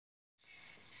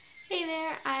Hey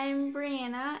there, I'm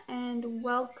Brianna, and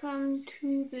welcome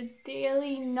to the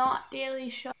Daily Not Daily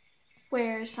show,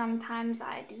 where sometimes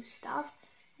I do stuff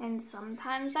and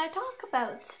sometimes I talk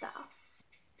about stuff.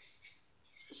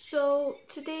 So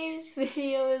today's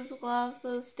video is one of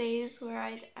those days where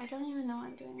I don't even know what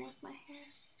I'm doing with my hair.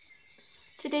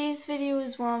 Today's video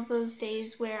is one of those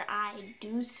days where I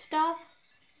do stuff,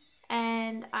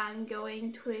 and I'm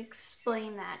going to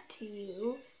explain that to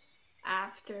you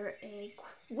after a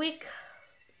quick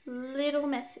little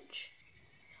message.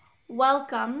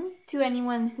 Welcome to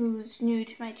anyone who's new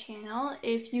to my channel.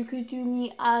 If you could do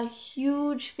me a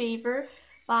huge favor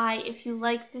by, if you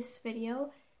like this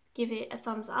video, give it a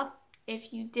thumbs up.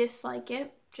 If you dislike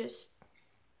it, just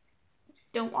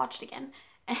don't watch it again.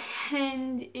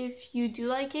 And if you do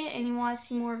like it and you want to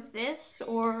see more of this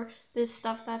or this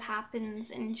stuff that happens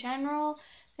in general,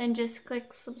 then just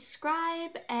click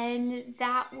subscribe and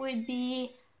that would be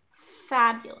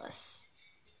fabulous.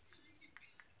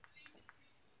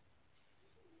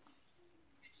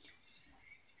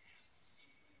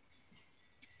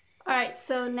 Alright,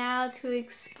 so now to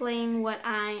explain what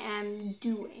I am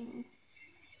doing.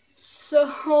 So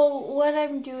what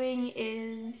I'm doing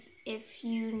is, if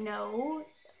you know,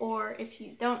 or if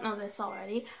you don't know this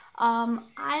already,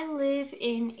 I live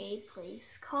in a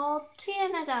place called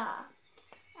Canada.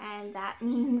 And that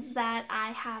means that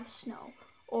I have snow,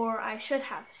 or I should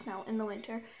have snow in the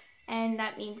winter, and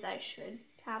that means I should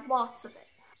have lots of it.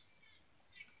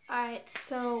 Alright,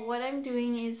 so what I'm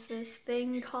doing is this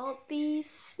thing called the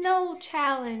Snow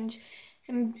Challenge.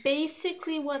 And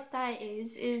basically what that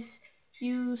is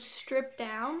you strip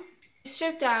down.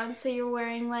 So you're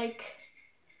wearing like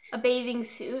a bathing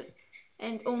suit,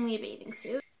 and only a bathing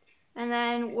suit. And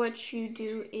then what you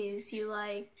do is you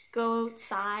like go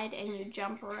outside and you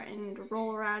jump around and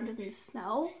roll around in the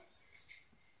snow.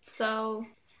 So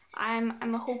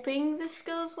I'm hoping this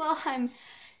goes well. I'm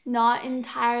not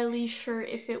entirely sure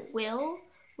if it will,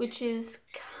 which is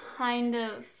kind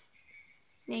of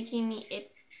making me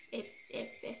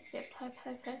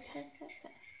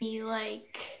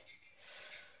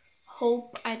hope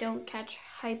I don't catch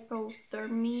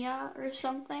hypothermia or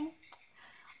something.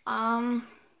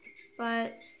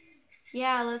 But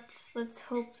yeah, let's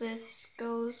hope this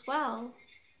goes well.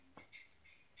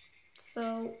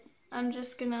 So I'm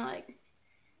just gonna like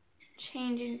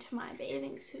change into my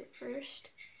bathing suit first.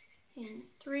 In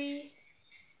 3,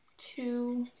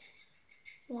 2,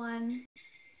 1.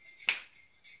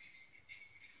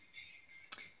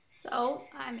 So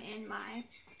I'm in my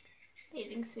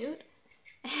bathing suit,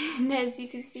 and as you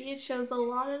can see, it shows a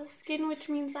lot of skin, which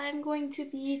means I'm going to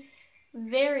be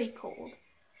very cold.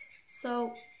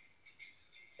 So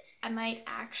I might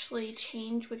actually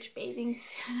change which bathing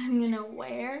suit I'm gonna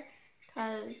wear,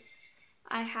 because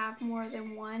I have more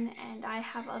than one, and I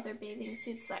have other bathing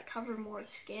suits that cover more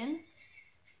skin.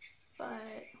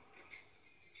 But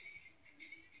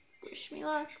wish me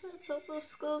luck. Let's hope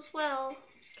this goes well,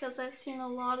 because I've seen a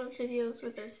lot of videos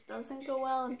where this doesn't go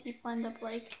well and people end up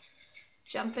like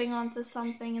jumping onto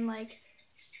something and like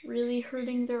really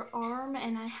hurting their arm.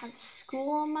 And I have school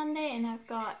on Monday and I've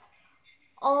got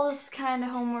all this kind of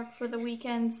homework for the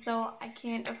weekend, so I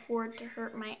can't afford to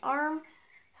hurt my arm.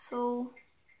 So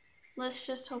let's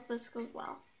just hope this goes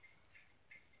well.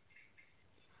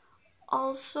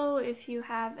 Also, if you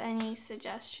have any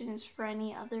suggestions for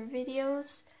any other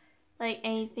videos, like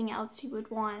anything else you would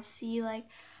want to see, like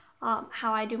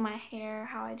how I do my hair,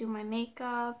 how I do my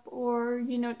makeup, or,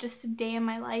 you know, just a day in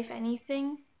my life,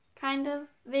 anything kind of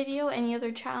video, any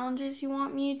other challenges you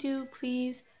want me to do,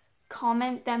 please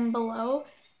comment them below,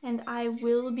 and I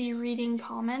will be reading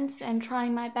comments and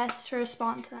trying my best to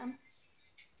respond to them.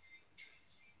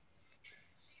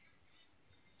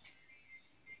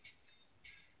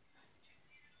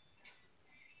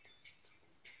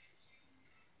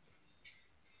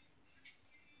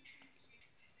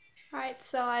 Alright,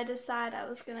 so I decided I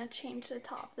was gonna change the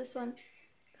top. This one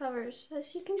covers,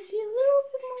 as you can see, a little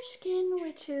bit more skin,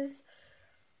 which is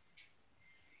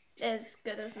as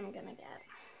good as I'm gonna get.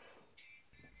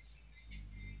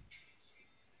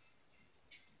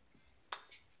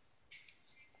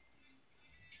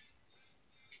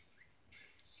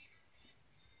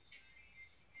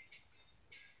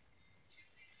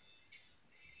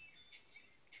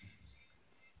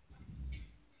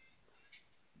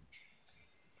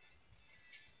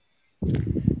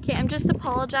 Okay, I'm just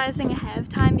apologizing ahead of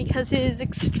time because it is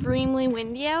extremely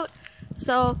windy out,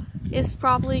 so it's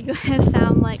probably going to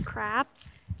sound like crap,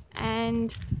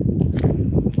 and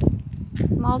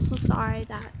I'm also sorry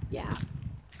that, yeah.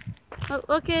 But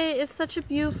look at it, it's such a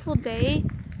beautiful day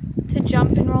to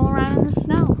jump and roll around in the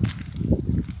snow.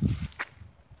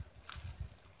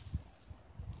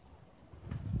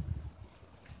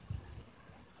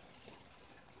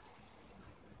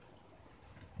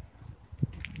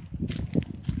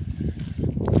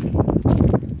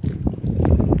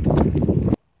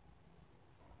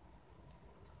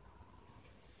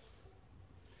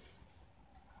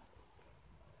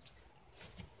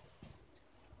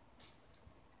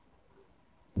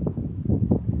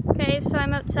 so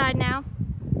I'm outside now.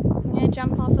 I'm gonna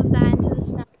jump off of that into the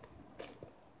snow.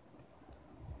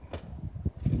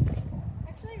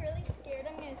 Actually really scared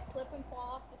I'm gonna slip and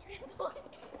fall off the trampoline.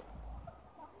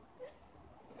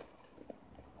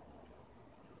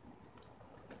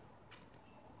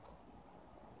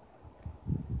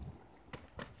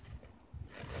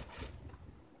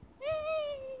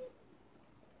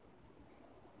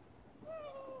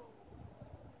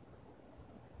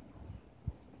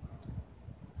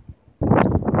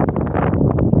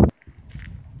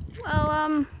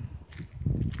 Well,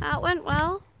 that went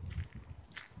well.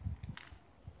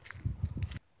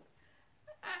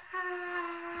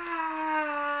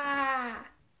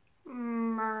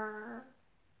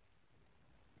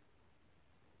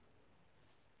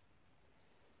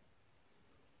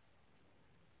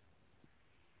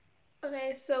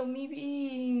 Okay, so me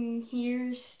being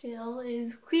here still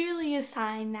is clearly a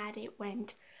sign that it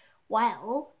went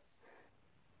well.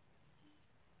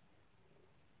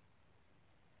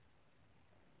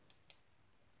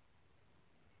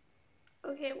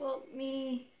 Okay, well,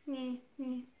 me,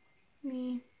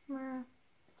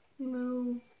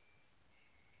 moo.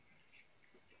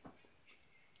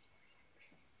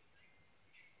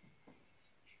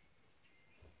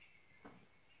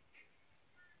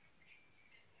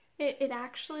 It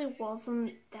actually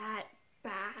wasn't that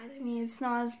bad. I mean, it's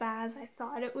not as bad as I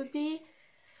thought it would be.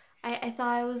 I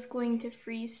thought I was going to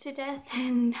freeze to death,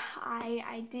 and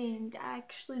I didn't.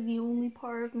 Actually, the only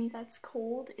part of me that's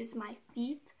cold is my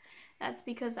feet. That's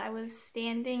because I was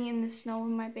standing in the snow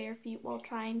in my bare feet while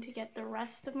trying to get the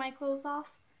rest of my clothes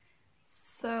off.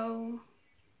 So...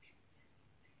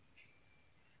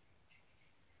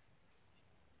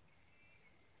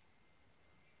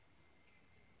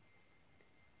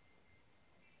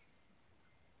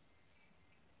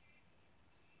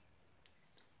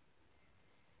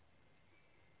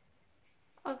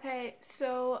 Okay,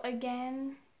 so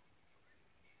again,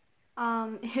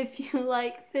 if you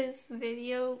like this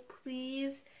video,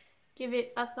 please give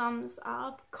it a thumbs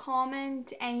up.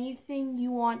 Comment anything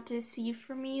you want to see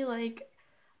from me, like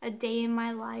a day in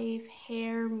my life,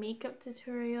 hair, makeup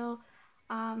tutorial,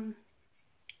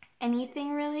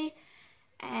 anything really.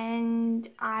 And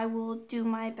I will do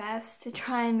my best to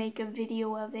try and make a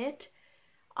video of it.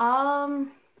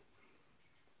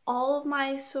 All of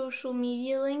my social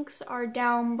media links are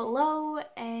down below,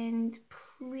 and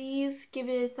please give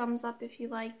it a thumbs up if you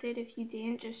liked it. If you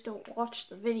didn't, just don't watch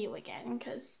the video again,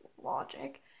 because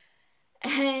logic.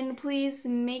 And please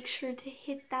make sure to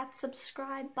hit that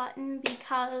subscribe button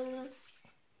because,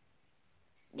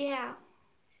 yeah.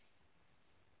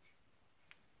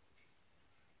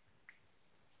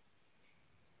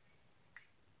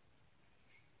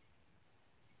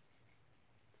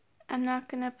 I'm not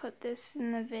gonna put this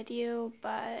in the video,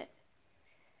 but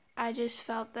I just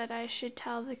felt that I should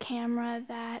tell the camera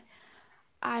that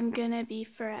I'm gonna be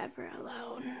forever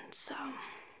alone, so.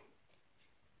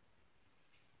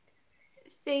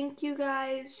 Thank you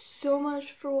guys so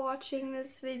much for watching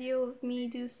this video of me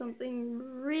do something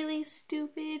really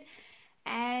stupid,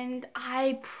 and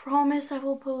I promise I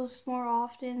will post more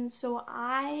often, so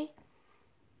I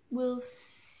will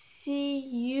see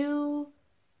you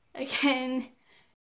again